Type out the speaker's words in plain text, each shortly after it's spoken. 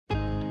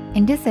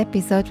In this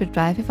episode, we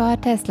drive with our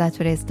Tesla to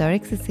the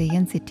historic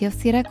Sicilian city of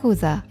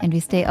Siracusa, and we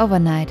stay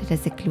overnight at a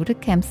secluded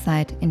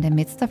campsite in the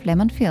midst of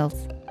lemon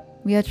fields.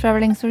 We are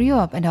traveling through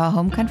Europe and our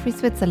home country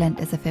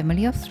Switzerland as a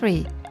family of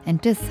 3, and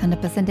this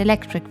 100%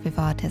 electric with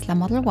our Tesla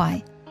Model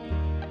Y.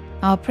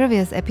 Our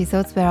previous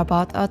episodes were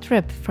about our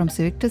trip from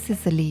Zurich to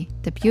Sicily,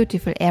 the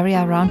beautiful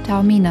area around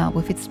Taormina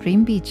with its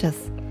dream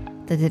beaches,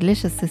 the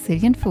delicious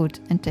Sicilian food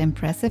and the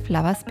impressive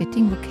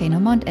lava-spitting volcano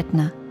Mount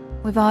Etna.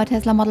 With our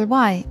Tesla Model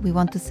Y, we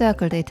want to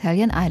circle the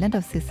Italian island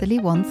of Sicily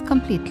once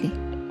completely.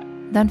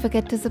 Don't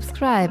forget to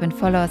subscribe and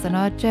follow us on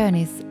our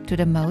journeys to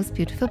the most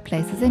beautiful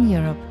places in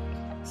Europe.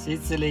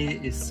 Sicily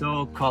is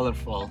so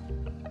colorful.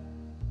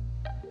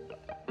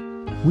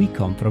 We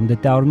come from the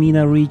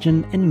Taormina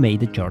region and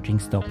made a charging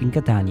stop in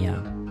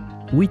Catania.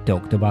 We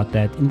talked about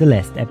that in the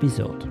last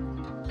episode.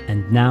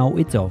 And now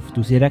it's off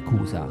to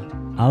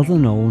Siracusa, also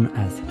known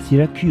as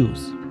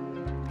Syracuse.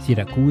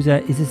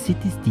 Siracusa is a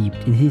city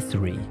steeped in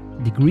history.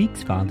 The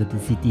Greeks founded the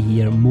city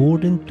here more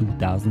than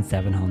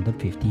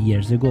 2750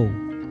 years ago.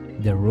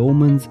 The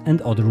Romans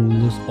and other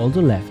rulers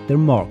also left their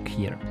mark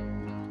here.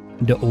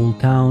 The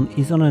old town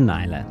is on an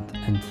island,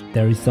 and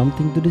there is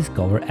something to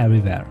discover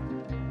everywhere.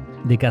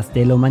 The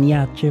Castello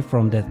Maniace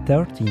from the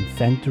 13th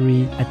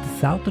century at the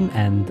southern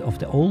end of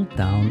the old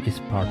town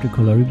is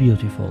particularly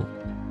beautiful.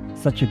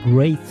 Such a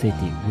great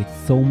city with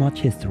so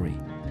much history.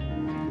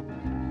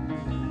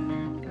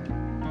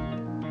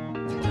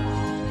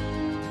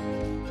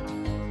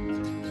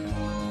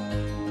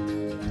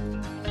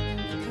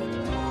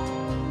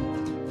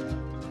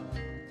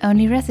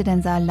 Only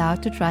residents are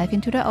allowed to drive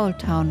into the old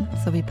town,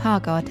 so we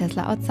park our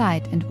Tesla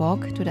outside and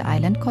walk to the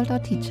island called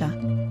Ortygia.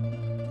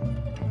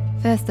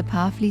 First, the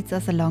path leads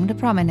us along the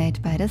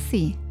promenade by the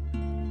sea.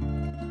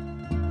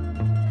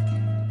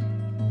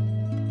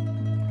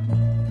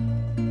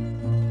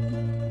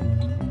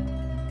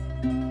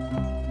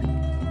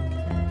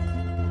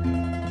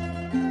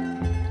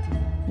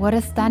 What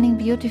a stunning,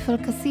 beautiful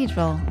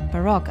cathedral,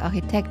 Baroque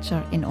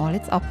architecture in all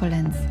its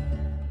opulence.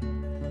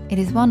 It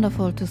is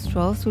wonderful to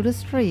stroll through the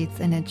streets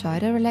and enjoy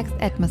the relaxed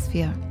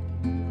atmosphere.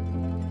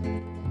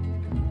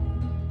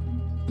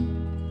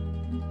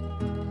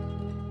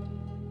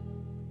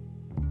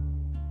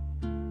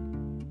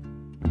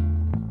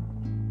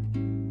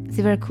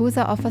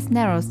 Siracusa offers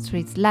narrow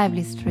streets,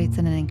 lively streets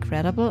and an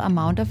incredible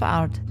amount of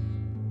art.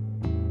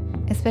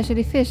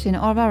 Especially fish in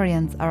all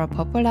variants are a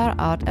popular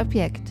art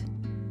object.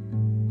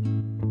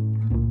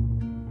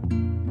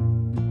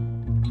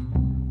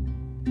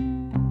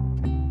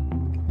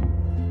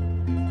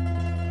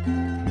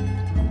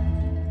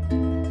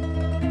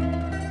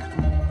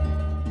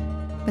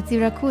 But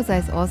Siracusa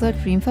is also a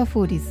dream for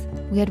foodies.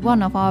 We had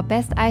one of our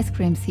best ice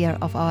creams here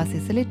of our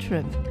Sicily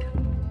trip.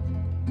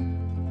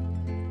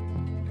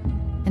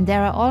 And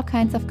there are all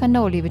kinds of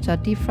cannoli, which are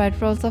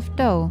deep-fried rolls of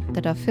dough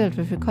that are filled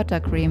with ricotta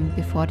cream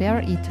before they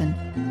are eaten.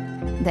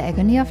 The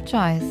agony of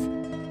choice.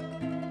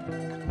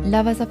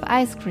 Lovers of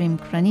ice cream,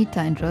 granita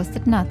and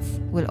roasted nuts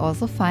will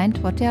also find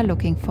what they are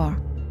looking for.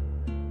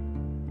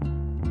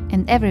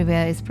 And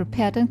everywhere is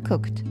prepared and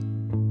cooked.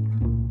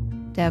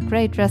 There are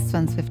great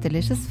restaurants with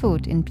delicious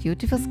food in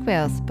beautiful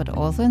squares, but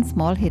also in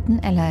small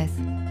hidden alleys.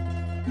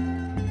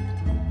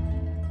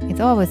 It's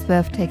always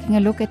worth taking a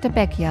look at the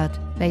backyard,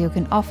 where you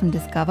can often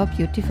discover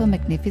beautiful,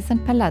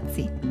 magnificent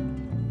palazzi.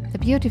 The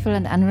beautiful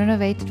and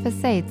unrenovated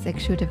facades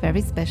exude a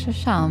very special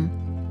charm.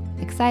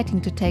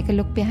 Exciting to take a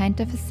look behind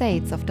the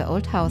facades of the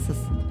old houses.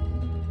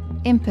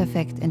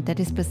 Imperfect, and that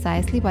is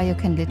precisely why you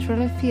can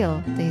literally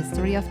feel the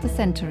history of the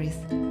centuries.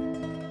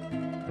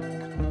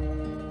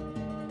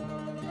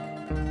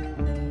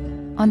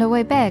 On the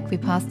way back, we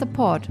passed the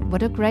port.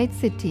 What a great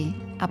city!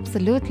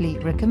 Absolutely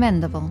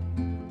recommendable.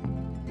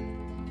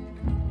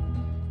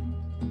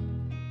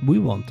 We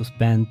want to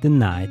spend the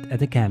night at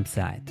the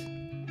campsite.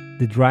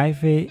 The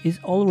driveway is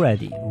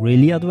already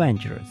really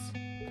adventurous.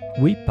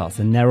 We pass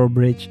a narrow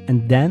bridge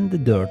and then the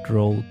dirt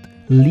road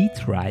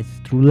leads right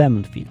through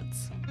lemon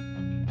fields.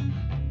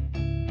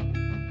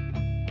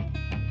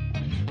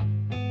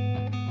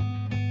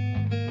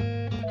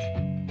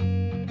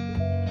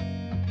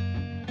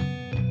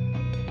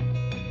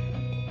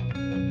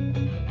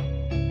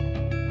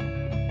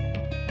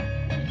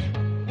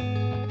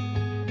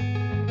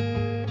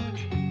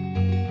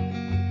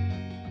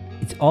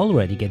 It's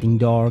already getting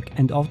dark,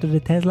 and after the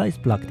Tesla is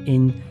plugged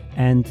in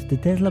and the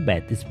Tesla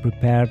bed is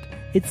prepared,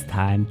 it's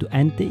time to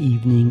end the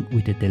evening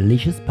with a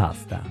delicious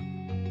pasta.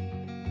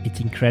 It's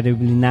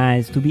incredibly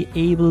nice to be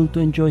able to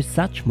enjoy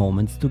such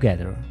moments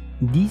together.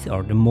 These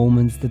are the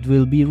moments that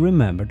will be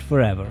remembered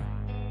forever.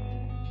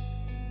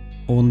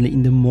 Only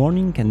in the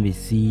morning can we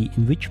see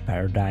in which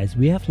paradise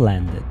we have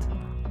landed.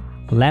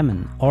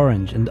 Lemon,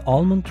 orange and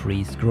almond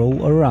trees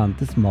grow around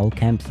the small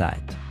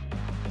campsite.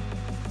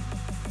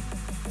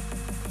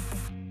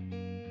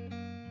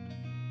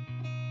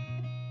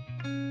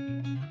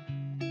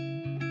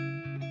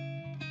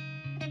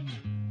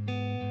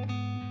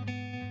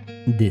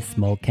 This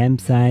small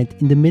campsite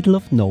in the middle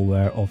of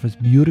nowhere offers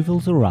beautiful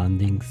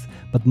surroundings,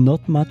 but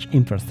not much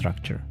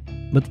infrastructure.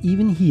 But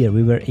even here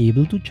we were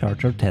able to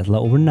charge our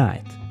Tesla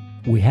overnight.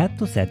 We had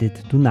to set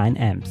it to 9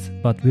 amps,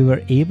 but we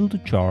were able to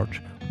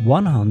charge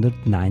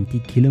 190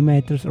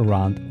 kilometers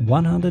around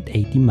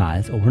 180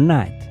 miles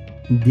overnight.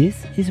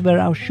 This is where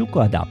our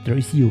Schuko adapter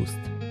is used.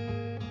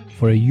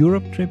 For a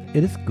Europe trip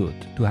it is good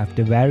to have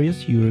the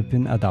various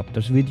European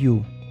adapters with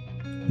you.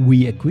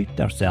 We equipped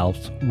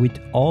ourselves with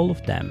all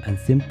of them and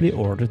simply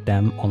ordered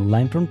them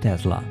online from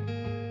Tesla,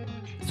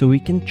 so we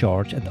can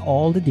charge at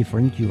all the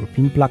different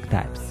European plug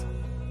types.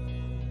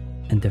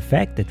 And the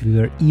fact that we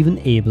were even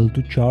able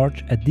to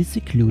charge at this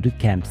secluded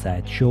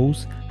campsite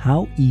shows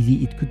how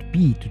easy it could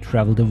be to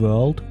travel the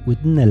world with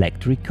an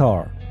electric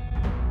car.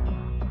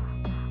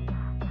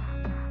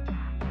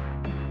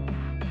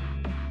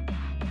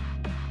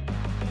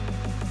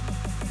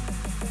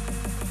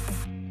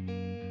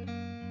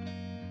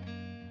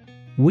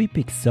 We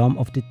picked some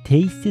of the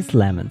tastiest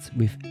lemons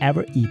we've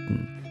ever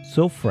eaten,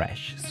 so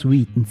fresh,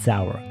 sweet and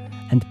sour,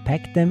 and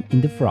packed them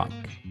in the trunk.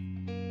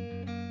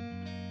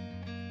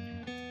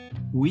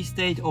 We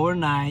stayed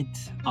overnight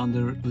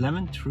under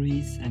lemon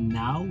trees and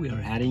now we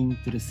are heading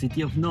to the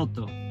city of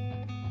Noto.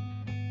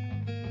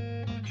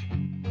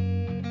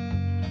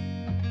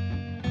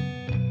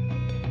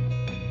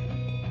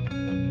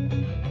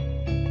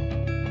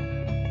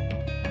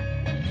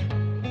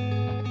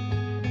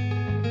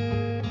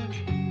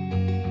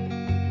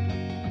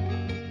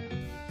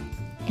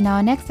 In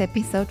our next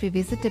episode we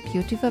visit the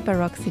beautiful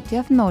Baroque city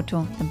of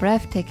Noto, the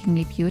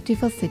breathtakingly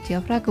beautiful city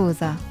of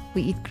Ragusa.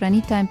 We eat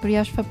granita and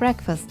brioche for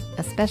breakfast,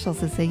 a special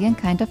Sicilian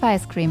kind of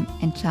ice cream,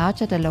 and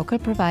charge at a local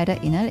provider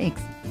in LX.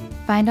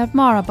 Find out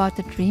more about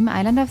the dream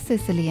island of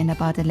Sicily and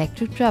about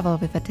electric travel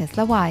with a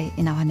Tesla Y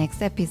in our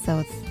next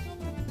episodes.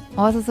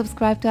 Also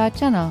subscribe to our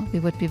channel, we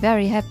would be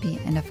very happy,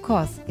 and of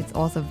course it's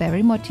also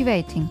very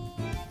motivating.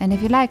 And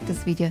if you like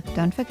this video,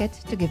 don't forget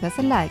to give us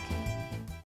a like.